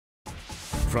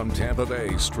From Tampa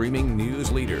Bay streaming news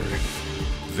leader,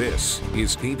 this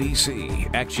is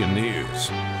ABC Action News.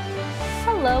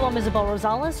 Hello, I'm Isabel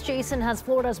Rosales. Jason has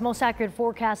Florida's most accurate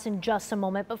forecast in just a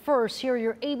moment. But first, here are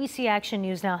your ABC Action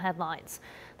News Now headlines.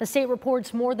 The state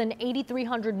reports more than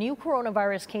 8,300 new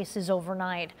coronavirus cases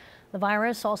overnight. The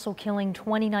virus also killing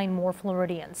 29 more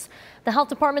Floridians. The health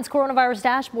department's coronavirus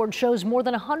dashboard shows more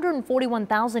than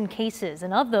 141,000 cases,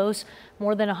 and of those,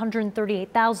 more than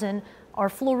 138,000 are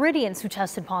Floridians who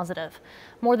tested positive.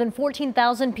 More than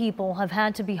 14,000 people have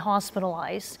had to be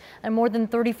hospitalized, and more than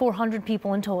 3,400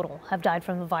 people in total have died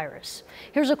from the virus.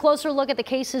 Here's a closer look at the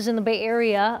cases in the Bay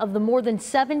Area. Of the more than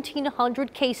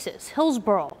 1,700 cases,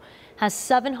 Hillsborough has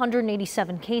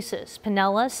 787 cases,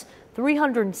 Pinellas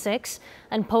 306,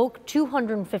 and Polk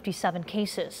 257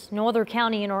 cases. No other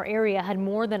county in our area had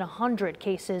more than 100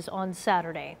 cases on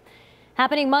Saturday.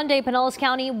 Happening Monday, Pinellas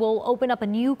County will open up a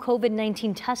new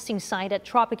COVID-19 testing site at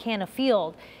Tropicana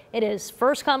Field. It is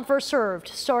first come, first served,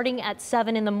 starting at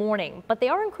 7 in the morning. But they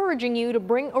are encouraging you to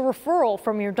bring a referral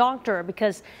from your doctor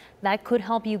because that could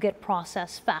help you get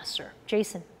processed faster.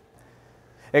 Jason.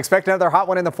 Expect another hot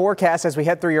one in the forecast as we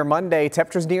head through your Monday.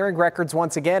 Temperatures nearing records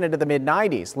once again into the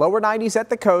mid-90s. Lower 90s at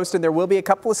the coast, and there will be a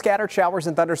couple of scattered showers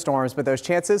and thunderstorms, but those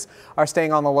chances are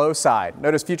staying on the low side.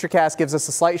 Notice Futurecast gives us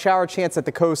a slight shower chance at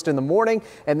the coast in the morning,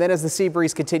 and then as the sea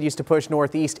breeze continues to push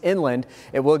northeast inland,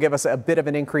 it will give us a bit of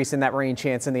an increase in that rain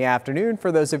chance in the afternoon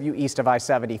for those of you east of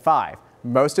I-75.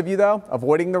 Most of you, though,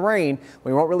 avoiding the rain.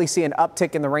 We won't really see an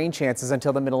uptick in the rain chances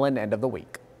until the middle and end of the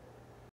week.